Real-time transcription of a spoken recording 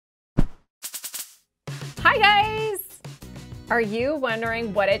Are you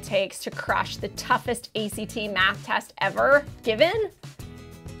wondering what it takes to crush the toughest ACT math test ever given?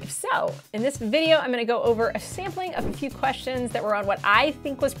 If so, in this video, I'm gonna go over a sampling of a few questions that were on what I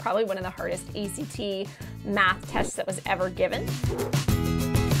think was probably one of the hardest ACT math tests that was ever given.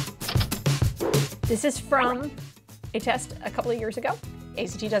 This is from a test a couple of years ago.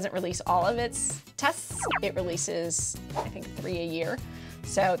 ACT doesn't release all of its tests. It releases, I think, 3 a year.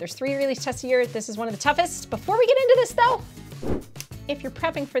 So there's 3 release tests a year. This is one of the toughest. Before we get into this though, if you're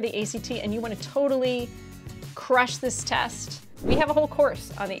prepping for the ACT and you want to totally crush this test, we have a whole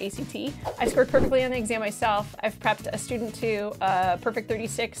course on the ACT. I scored perfectly on the exam myself. I've prepped a student to a perfect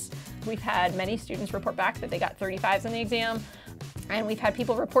 36. We've had many students report back that they got 35s on the exam. And we've had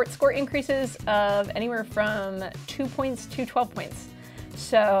people report score increases of anywhere from 2 points to 12 points.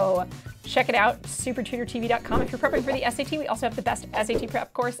 So check it out, SupertutorTV.com. If you're prepping for the SAT, we also have the best SAT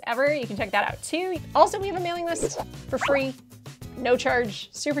prep course ever. You can check that out too. Also, we have a mailing list for free, no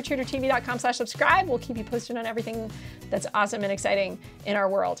charge, SupertutorTV.com/subscribe. We'll keep you posted on everything that's awesome and exciting in our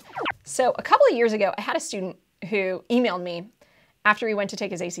world. So a couple of years ago, I had a student who emailed me after he went to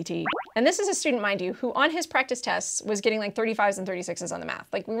take his ACT. And this is a student, mind you, who on his practice tests was getting like 35s and 36s on the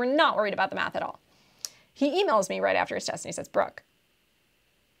math. Like, we were not worried about the math at all. He emails me right after his test and he says, Brooke,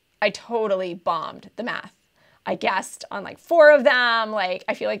 I totally bombed the math. I guessed on like 4 of them. Like,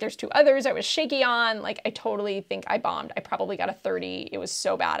 I feel like there's 2 others I was shaky on. Like, I totally think I bombed. I probably got a 30. It was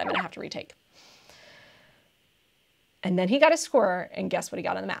so bad, I'm gonna have to retake. And then he got a score, and guess what he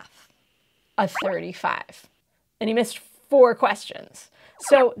got on the math? A 35. And he missed 4 questions.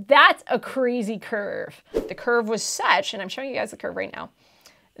 So that's a crazy curve. The curve was such, and I'm showing you guys the curve right now,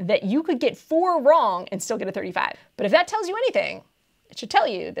 that you could get 4 wrong and still get a 35. But if that tells you anything, it should tell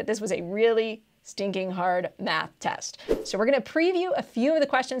you that this was a really stinking hard math test. So we're gonna preview a few of the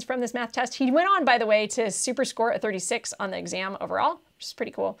questions from this math test. He went on, by the way, to super score a 36 on the exam overall, which is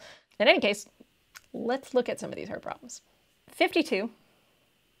pretty cool. In any case, let's look at some of these hard problems. 52.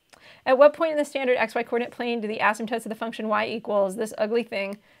 At what point in the standard xy coordinate plane do the asymptotes of the function y equals this ugly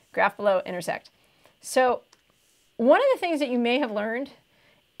thing, graph below, intersect? So one of the things that you may have learned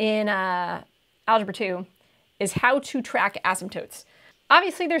in Algebra 2 is how to track asymptotes.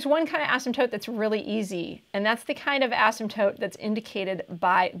 Obviously, there's one kind of asymptote that's really easy, and that's the kind of asymptote that's indicated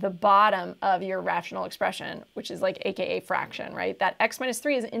by the bottom of your rational expression, which is like AKA fraction, right? That x minus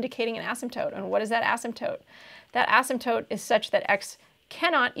 3 is indicating an asymptote. And what is that asymptote? That asymptote is such that x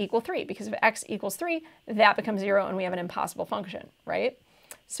cannot equal 3, because if x equals 3, that becomes 0 and we have an impossible function, right?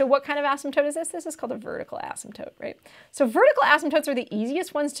 So what kind of asymptote is this? This is called a vertical asymptote, right? So vertical asymptotes are the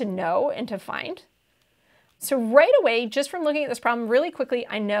easiest ones to know and to find. So right away, just from looking at this problem really quickly,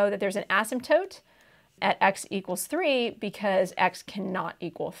 I know that there's an asymptote at x equals 3 because x cannot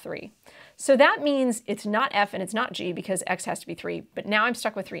equal 3. So that means it's not f and it's not g because x has to be 3, but now I'm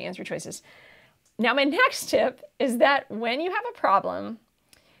stuck with 3 answer choices. Now my next tip is that when you have a problem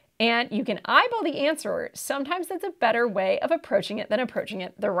and you can eyeball the answer, sometimes that's a better way of approaching it than approaching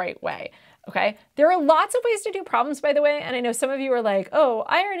it the right way. Okay, there are lots of ways to do problems, by the way, and I know some of you are like, oh,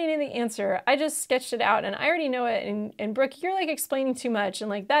 I already knew the answer. I just sketched it out and I already know it. And Brooke, you're like explaining too much and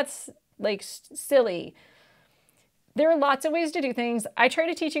like that's like silly. There are lots of ways to do things. I try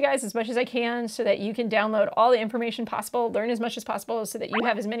to teach you guys as much as I can so that you can download all the information possible, learn as much as possible so that you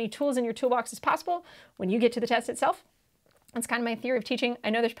have as many tools in your toolbox as possible when you get to the test itself. That's kind of my theory of teaching.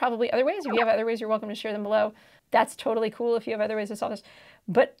 I know there's probably other ways. If you have other ways, you're welcome to share them below. That's totally cool if you have other ways to solve this.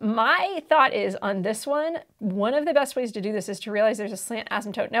 But my thought is on this one of the best ways to do this is to realize there's a slant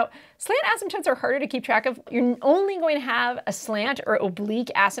asymptote. Now, slant asymptotes are harder to keep track of. You're only going to have a slant or oblique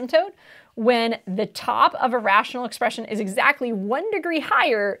asymptote when the top of a rational expression is exactly 1 degree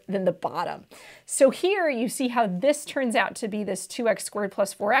higher than the bottom. So here you see how this turns out to be this 2x squared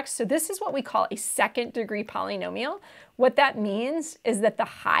plus 4x. So this is what we call a 2nd degree polynomial. What that means is that the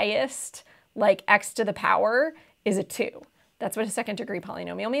highest, like x to the power, is a 2. That's what a 2nd degree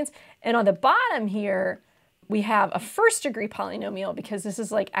polynomial means. And on the bottom here, we have a 1st degree polynomial because this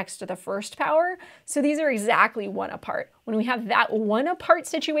is like x to the 1st power. So these are exactly 1 apart. When we have that 1 apart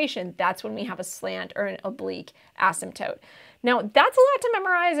situation, that's when we have a slant or an oblique asymptote. Now that's a lot to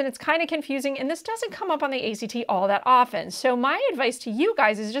memorize and it's kind of confusing, and this doesn't come up on the ACT all that often. So my advice to you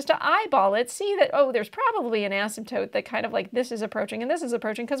guys is just to eyeball it, see that, oh, there's probably an asymptote that kind of like this is approaching and this is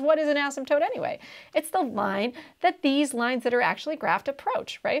approaching, because what is an asymptote anyway? It's the line that these lines that are actually graphed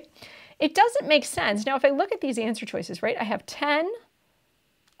approach, right? It doesn't make sense. Now if I look at these answer choices, right, I have 10,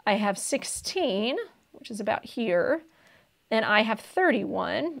 I have 16, which is about here, and I have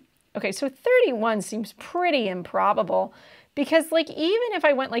 31. Okay, so 31 seems pretty improbable. Because like even if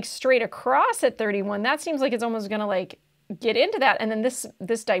I went like straight across at 31, that seems like it's almost gonna like get into that, and then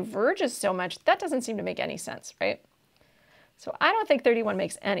this diverges so much, that doesn't seem to make any sense, right? So I don't think 31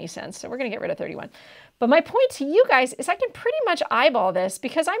 makes any sense, so we're going to get rid of 31. But my point to you guys is I can pretty much eyeball this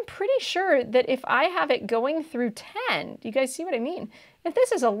because I'm pretty sure that if I have it going through 10, do you guys see what I mean? If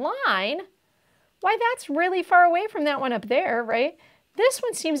this is a line, why, that's really far away from that one up there, right? This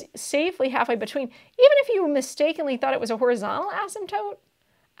one seems safely halfway between. Even if you mistakenly thought it was a horizontal asymptote,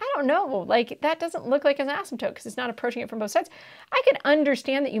 I don't know, like that doesn't look like an asymptote because it's not approaching it from both sides. I could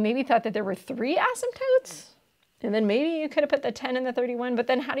understand that you maybe thought that there were 3 asymptotes, and then maybe you could have put the 10 and the 31, but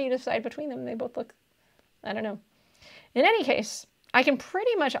then how do you decide between them? They both look, I don't know. In any case, I can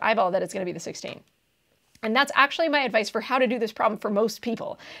pretty much eyeball that it's going to be the 16. And that's actually my advice for how to do this problem for most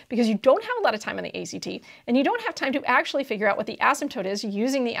people, because you don't have a lot of time on the ACT, and you don't have time to actually figure out what the asymptote is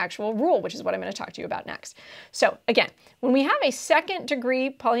using the actual rule, which is what I'm going to talk to you about next. So again, when we have a second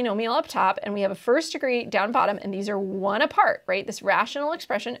degree polynomial up top, and we have a first degree down bottom, and these are 1 apart, right? This rational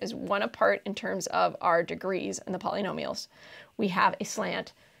expression is 1 apart in terms of our degrees and the polynomials. We have a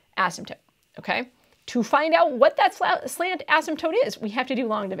slant asymptote, okay? To find out what that slant asymptote is, we have to do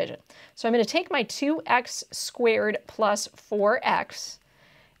long division. So I'm going to take my 2x squared plus 4x,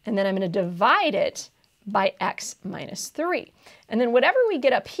 and then I'm going to divide it by x minus 3. And then whatever we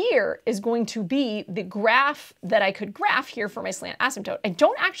get up here is going to be the graph that I could graph here for my slant asymptote. I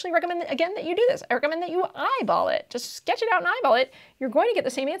don't actually recommend, again, that you do this. I recommend that you eyeball it. Just sketch it out and eyeball it. You're going to get the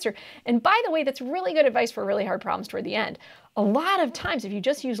same answer. And by the way, that's really good advice for really hard problems toward the end. A lot of times, if you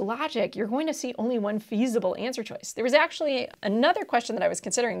just use logic, you're going to see only one feasible answer choice. There was actually another question that I was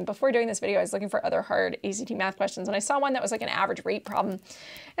considering. Before doing this video, I was looking for other hard ACT math questions, and I saw one that was like an average rate problem.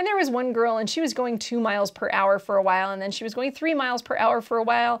 And there was one girl, and she was going 2 miles per hour for a while, and then she was going 3 miles per hour for a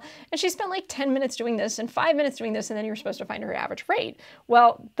while, and she spent like 10 minutes doing this and 5 minutes doing this, and then you were supposed to find her average rate.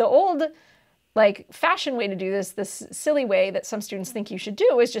 Well, the old fashion way to do this, this silly way that some students think you should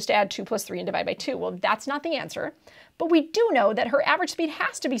do, is just add 2 plus 3 and divide by 2. Well, that's not the answer. But we do know that her average speed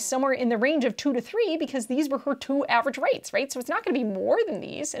has to be somewhere in the range of 2 to 3 because these were her 2 average rates, right? So it's not going to be more than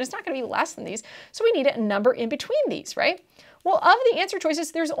these, and it's not going to be less than these. So we need a number in between these, right? Well, of the answer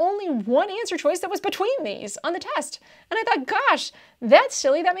choices, there's only one answer choice that was between these on the test. And I thought, gosh, that's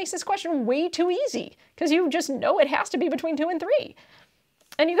silly. That makes this question way too easy because you just know it has to be between 2 and 3.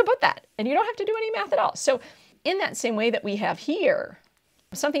 And you can put that, and you don't have to do any math at all. So in that same way that we have here,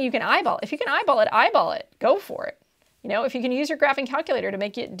 something you can eyeball. If you can eyeball it, go for it. You know, if you can use your graphing calculator to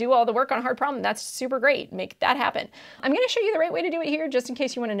make it do all the work on a hard problem, that's super great. Make that happen. I'm going to show you the right way to do it here, just in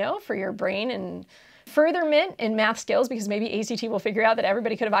case you want to know for your brain and furtherment in math skills, because maybe ACT will figure out that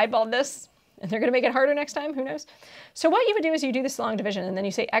everybody could have eyeballed this, and they're going to make it harder next time. Who knows? So what you would do is you do this long division, and then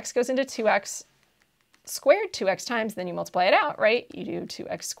you say x goes into 2x squared, 2x times, then you multiply it out, right? You do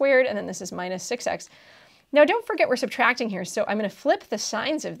 2x squared, and then this is minus 6x. Now don't forget we're subtracting here, so I'm going to flip the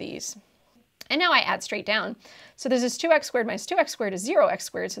signs of these. And now I add straight down. So this is 2x squared minus 2x squared is 0x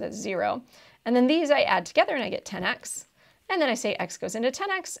squared, so that's 0. And then these I add together and I get 10x. And then I say x goes into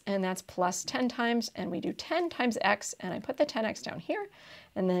 10x, and that's plus 10 times, and we do 10 times x, and I put the 10x down here,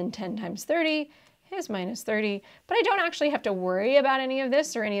 and then 10 times 30 is minus 30. But I don't actually have to worry about any of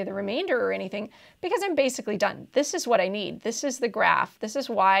this or any of the remainder or anything because I'm basically done. This is what I need. This is the graph. This is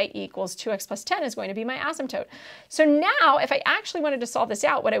y equals 2x plus 10 is going to be my asymptote. So now if I actually wanted to solve this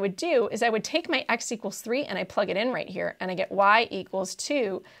out, what I would do is I would take my x equals 3 and I plug it in right here, and I get y equals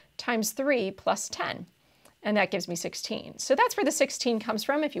 2 times 3 plus 10. And that gives me 16. So that's where the 16 comes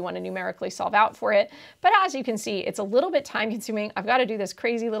from if you want to numerically solve out for it. But as you can see, it's a little bit time consuming. I've got to do this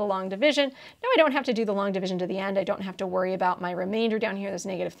crazy little long division. Now I don't have to do the long division to the end. I don't have to worry about my remainder down here, this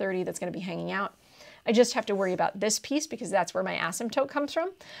negative 30 that's going to be hanging out. I just have to worry about this piece because that's where my asymptote comes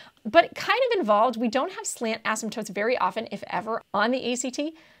from. But kind of involved, we don't have slant asymptotes very often, if ever, on the ACT.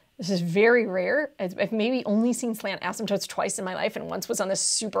 This is very rare. I've maybe only seen slant asymptotes twice in my life, and once was on this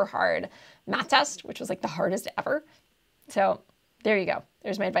super hard math test, which was like the hardest ever. So there you go.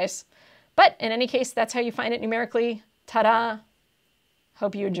 There's my advice. But in any case, that's how you find it numerically. Ta-da!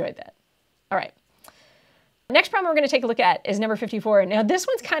 Hope you enjoyed that. All right. Next problem we're going to take a look at is number 54. Now this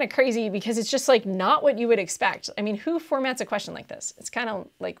one's kind of crazy because it's just like not what you would expect. I mean, who formats a question like this? It's kind of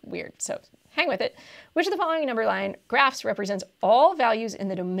like weird. So hang with it. Which of the following number line graphs represents all values in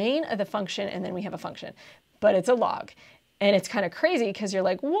the domain of the function, and then we have a function, but it's a log. And it's kind of crazy because you're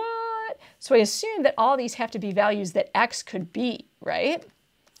like, what? So I assume that all these have to be values that x could be, right?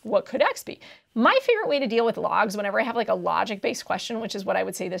 What could x be? My favorite way to deal with logs whenever I have like a logic-based question, which is what I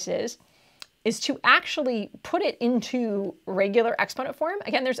would say this is is to actually put it into regular exponent form.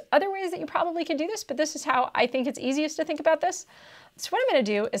 Again, there's other ways that you probably could do this, but this is how I think it's easiest to think about this. So what I'm going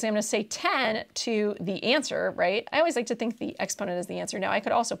to do is I'm going to say 10 to the answer, right? I always like to think the exponent is the answer. Now I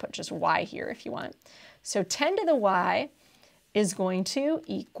could also put just y here if you want. So 10 to the y is going to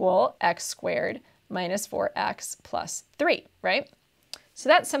equal x squared minus 4x plus 3, right? So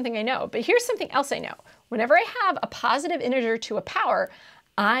that's something I know. But here's something else I know. Whenever I have a positive integer to a power,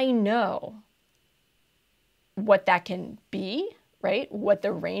 I know what that can be, right? What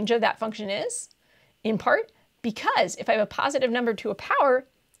the range of that function is, in part, because if I have a positive number to a power,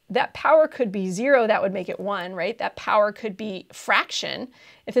 that power could be 0, that would make it 1, right? That power could be fraction.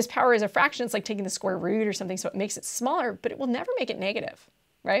 If this power is a fraction, it's like taking the square root or something, so it makes it smaller, but it will never make it negative,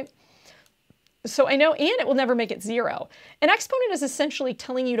 right? So I know, and it will never make it 0. An exponent is essentially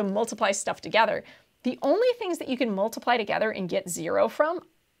telling you to multiply stuff together. The only things that you can multiply together and get 0 from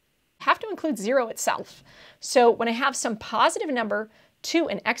have to include 0 itself. So when I have some positive number to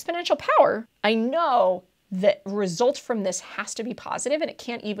an exponential power, I know that result from this has to be positive and it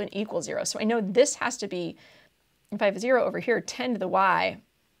can't even equal 0. So I know this has to be, if I have 0 over here, 10 to the y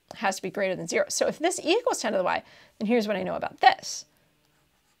has to be greater than 0. So if this equals 10 to the y, then here's what I know about this.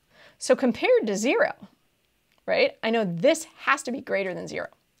 So compared to 0, right, I know this has to be greater than 0,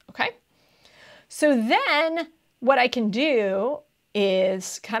 okay? So then what I can do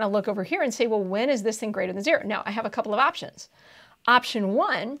is kind of look over here and say, well, when is this thing greater than 0? Now, I have a couple of options. Option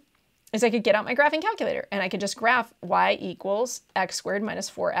 1 is I could get out my graphing calculator and I could just graph y equals x squared minus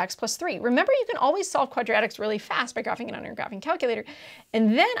 4x plus 3. Remember, you can always solve quadratics really fast by graphing it on your graphing calculator.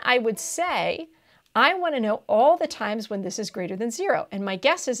 And then I would say, I want to know all the times when this is greater than 0. And my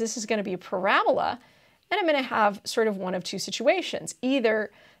guess is this is going to be a parabola, and I'm going to have sort of one of two situations.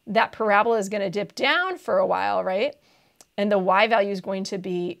 Either that parabola is going to dip down for a while, right? And the y value is going to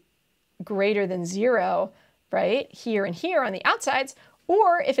be greater than 0, right? Here and here on the outsides.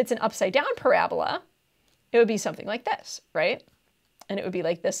 Or if it's an upside down parabola, it would be something like this, right? And it would be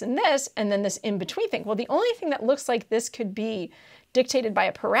like this, and then this in between thing. Well, the only thing that looks like this could be dictated by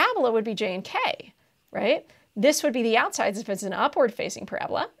a parabola would be j and k, right? This would be the outsides if it's an upward facing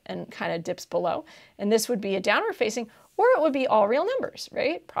parabola and kind of dips below. And this would be a downward facing, or it would be all real numbers,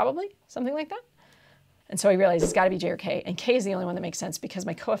 right? Probably something like that. And so I realized it's got to be j or k, and k is the only one that makes sense because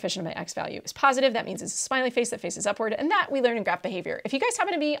my coefficient of my x value is positive. That means it's a smiley face that faces upward, and that we learn in graph behavior. If you guys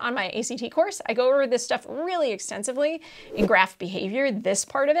happen to be on my ACT course, I go over this stuff really extensively in graph behavior, this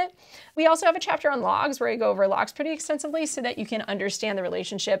part of it. We also have a chapter on logs where I go over logs pretty extensively so that you can understand the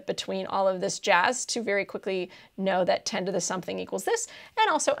relationship between all of this jazz to very quickly know that 10 to the something equals this, and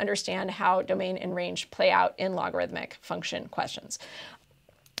also understand how domain and range play out in logarithmic function questions.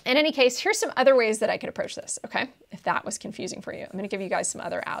 In any case, here's some other ways that I could approach this, okay? If that was confusing for you, I'm going to give you guys some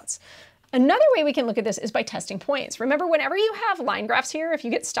other outs. Another way we can look at this is by testing points. Remember, whenever you have line graphs here, if you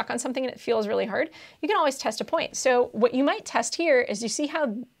get stuck on something and it feels really hard, you can always test a point. So what you might test here is you see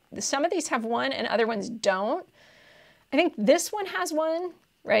how some of these have 1 and other ones don't. I think this one has 1,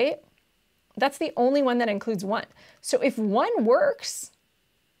 right? That's the only one that includes 1. So if 1 works,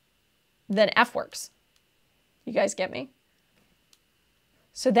 then F works. You guys get me?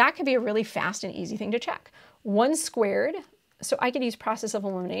 So that could be a really fast and easy thing to check. 1 squared, so I could use process of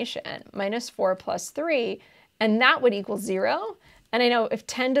elimination, minus 4 plus 3, and that would equal 0. And I know if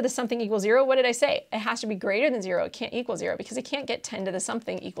 10 to the something equals 0, what did I say? It has to be greater than 0. It can't equal 0 because I can't get 10 to the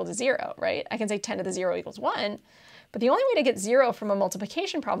something equal to 0, right? I can say 10 to the 0 equals 1, but the only way to get 0 from a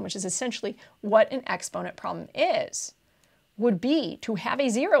multiplication problem, which is essentially what an exponent problem is, would be to have a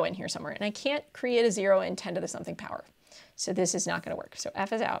 0 in here somewhere. And I can't create a 0 in 10 to the something power. So this is not going to work. So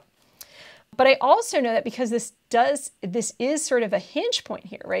F is out. But I also know that because this is sort of a hinge point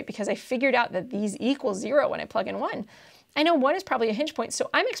here, right? Because I figured out that these equal 0 when I plug in 1. I know 1 is probably a hinge point, so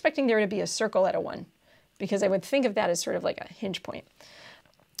I'm expecting there to be a circle at a 1 because I would think of that as sort of like a hinge point.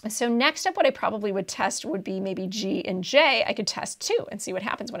 So next up, what I probably would test would be maybe G and J. I could test 2 and see what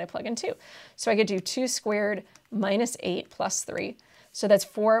happens when I plug in 2. So I could do 2 squared minus 8 plus 3. So that's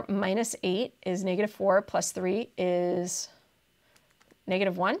 4 minus 8 is negative 4 plus 3 is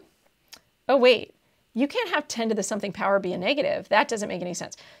negative 1. Oh, wait, you can't have 10 to the something power be a negative. That doesn't make any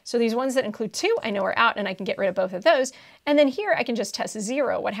sense. So these ones that include 2, I know are out, and I can get rid of both of those. And then here I can just test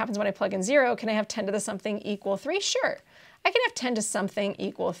 0. What happens when I plug in 0? Can I have 10 to the something equal 3? Sure. I can have 10 to something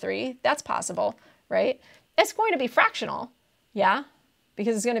equal 3. That's possible, right? It's going to be fractional, yeah,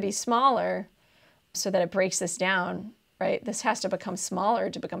 because it's going to be smaller so that it breaks this down, right? This has to become smaller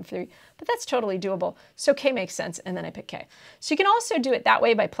to become 3, but that's totally doable. So K makes sense, and then I pick K. So you can also do it that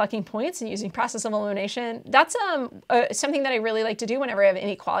way by plucking points and using process of elimination. That's something that I really like to do whenever I have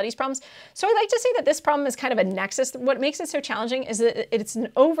inequalities problems. So I like to say that this problem is kind of a nexus. What makes it so challenging is that it's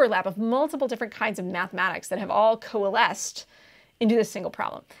an overlap of multiple different kinds of mathematics that have all coalesced into this single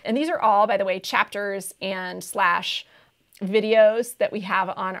problem. And these are all, by the way, chapters and / videos that we have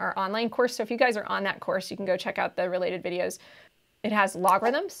on our online course. So if you guys are on that course, you can go check out the related videos. It has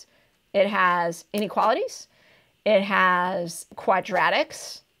logarithms, it has inequalities, it has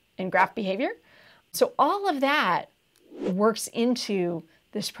quadratics and graph behavior. So all of that works into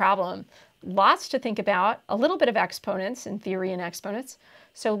this problem. Lots to think about, a little bit of exponents and theory and exponents.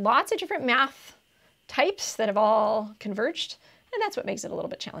 So lots of different math types that have all converged, and that's what makes it a little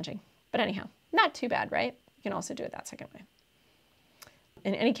bit challenging. But anyhow, not too bad, right? You can also do it that second way.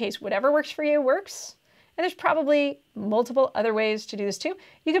 In any case, whatever works for you works. And there's probably multiple other ways to do this too.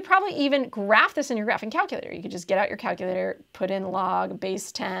 You could probably even graph this in your graphing calculator. You could just get out your calculator, put in log,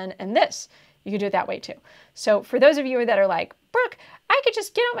 base 10, and this. You could do it that way too. So for those of you that are like, Brooke, I could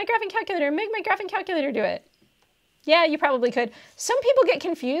just get out my graphing calculator and make my graphing calculator do it. Yeah, you probably could. Some people get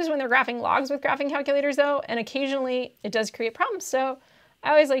confused when they're graphing logs with graphing calculators though, and occasionally it does create problems. So I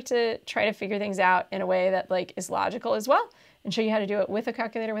always like to try to figure things out in a way that is logical as well and show you how to do it with a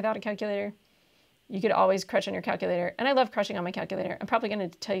calculator, without a calculator. You could always crunch on your calculator, and I love crushing on my calculator. I'm probably going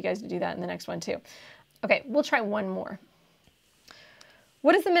to tell you guys to do that in the next one too. Okay, we'll try one more.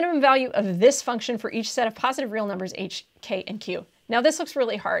 What is the minimum value of this function for each set of positive real numbers h, k, and q? Now this looks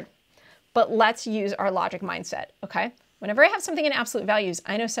really hard, but let's use our logic mindset, okay? Whenever I have something in absolute values,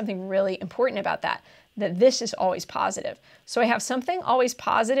 I know something really important about that this is always positive. So I have something always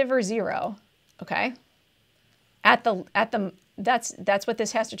positive or 0, okay? That's what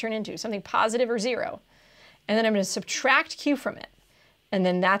this has to turn into, something positive or 0. And then I'm going to subtract q from it. And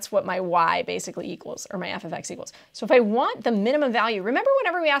then that's what my y basically equals, or my f of x equals. So if I want the minimum value, remember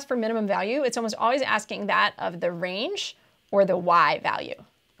whenever we ask for minimum value, it's almost always asking that of the range or the y value,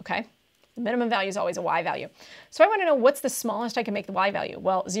 okay? The minimum value is always a y value. So I want to know what's the smallest I can make the y value.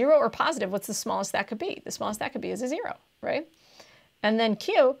 Well, 0 or positive, what's the smallest that could be? The smallest that could be is a 0, right? And then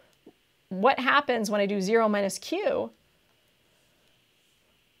q, what happens when I do 0 minus q?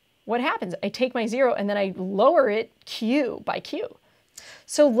 What happens? I take my 0 and then I lower it q by q.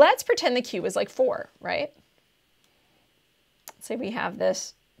 So let's pretend the q is like 4, right? Let's say we have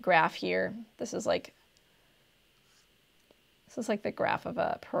this graph here. This is like the graph of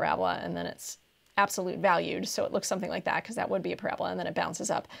a parabola, and then it's absolute valued. So it looks something like that because that would be a parabola, and then it bounces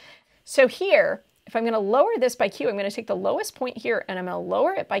up. So here, if I'm going to lower this by q, I'm going to take the lowest point here and I'm going to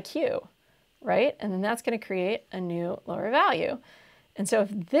lower it by q, right? And then that's going to create a new lower value. And so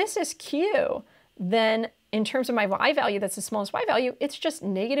if this is q, then in terms of my y value, that's the smallest y value, it's just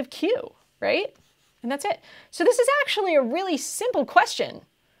negative q, right? And that's it. So this is actually a really simple question,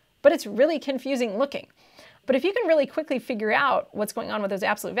 but it's really confusing looking. But if you can really quickly figure out what's going on with those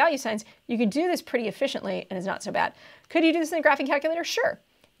absolute value signs, you can do this pretty efficiently and it's not so bad. Could you do this in a graphing calculator? Sure.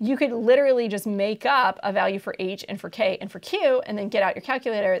 You could literally just make up a value for h and for k and for q and then get out your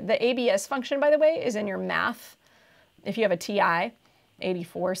calculator. The ABS function, by the way, is in your math. If you have a TI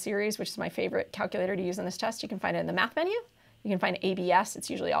 84 series, which is my favorite calculator to use in this test, you can find it in the math menu. You can find ABS, it's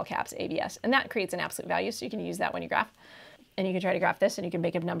usually all caps, ABS, and that creates an absolute value, so you can use that when you graph. And you can try to graph this, and you can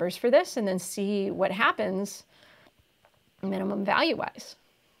make up numbers for this, and then see what happens minimum value-wise.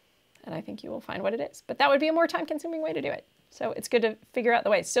 And I think you will find what it is. But that would be a more time-consuming way to do it. So it's good to figure out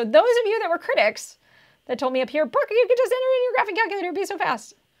the ways. So those of you that were critics that told me up here, Brooke, you could just enter in your graphing calculator, it'd be so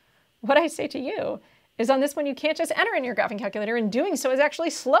fast. What I say to you is on this one, you can't just enter in your graphing calculator, and doing so is actually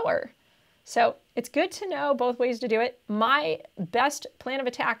slower. So it's good to know both ways to do it. My best plan of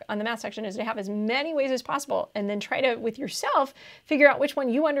attack on the math section is to have as many ways as possible and then try to, with yourself, figure out which one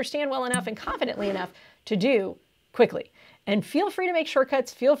you understand well enough and confidently enough to do quickly. And feel free to make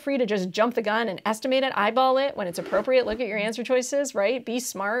shortcuts. Feel free to just jump the gun and estimate it, eyeball it when it's appropriate. Look at your answer choices, right? Be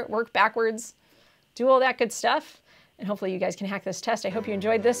smart, work backwards, do all that good stuff. And hopefully you guys can hack this test. I hope you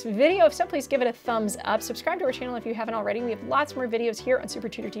enjoyed this video. If so, please give it a thumbs up. Subscribe to our channel if you haven't already. We have lots more videos here on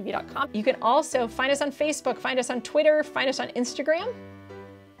SupertutorTV.com. You can also find us on Facebook, find us on Twitter, find us on Instagram,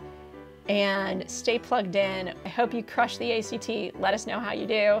 and stay plugged in. I hope you crush the ACT. Let us know how you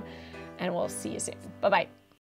do, and we'll see you soon. Bye-bye.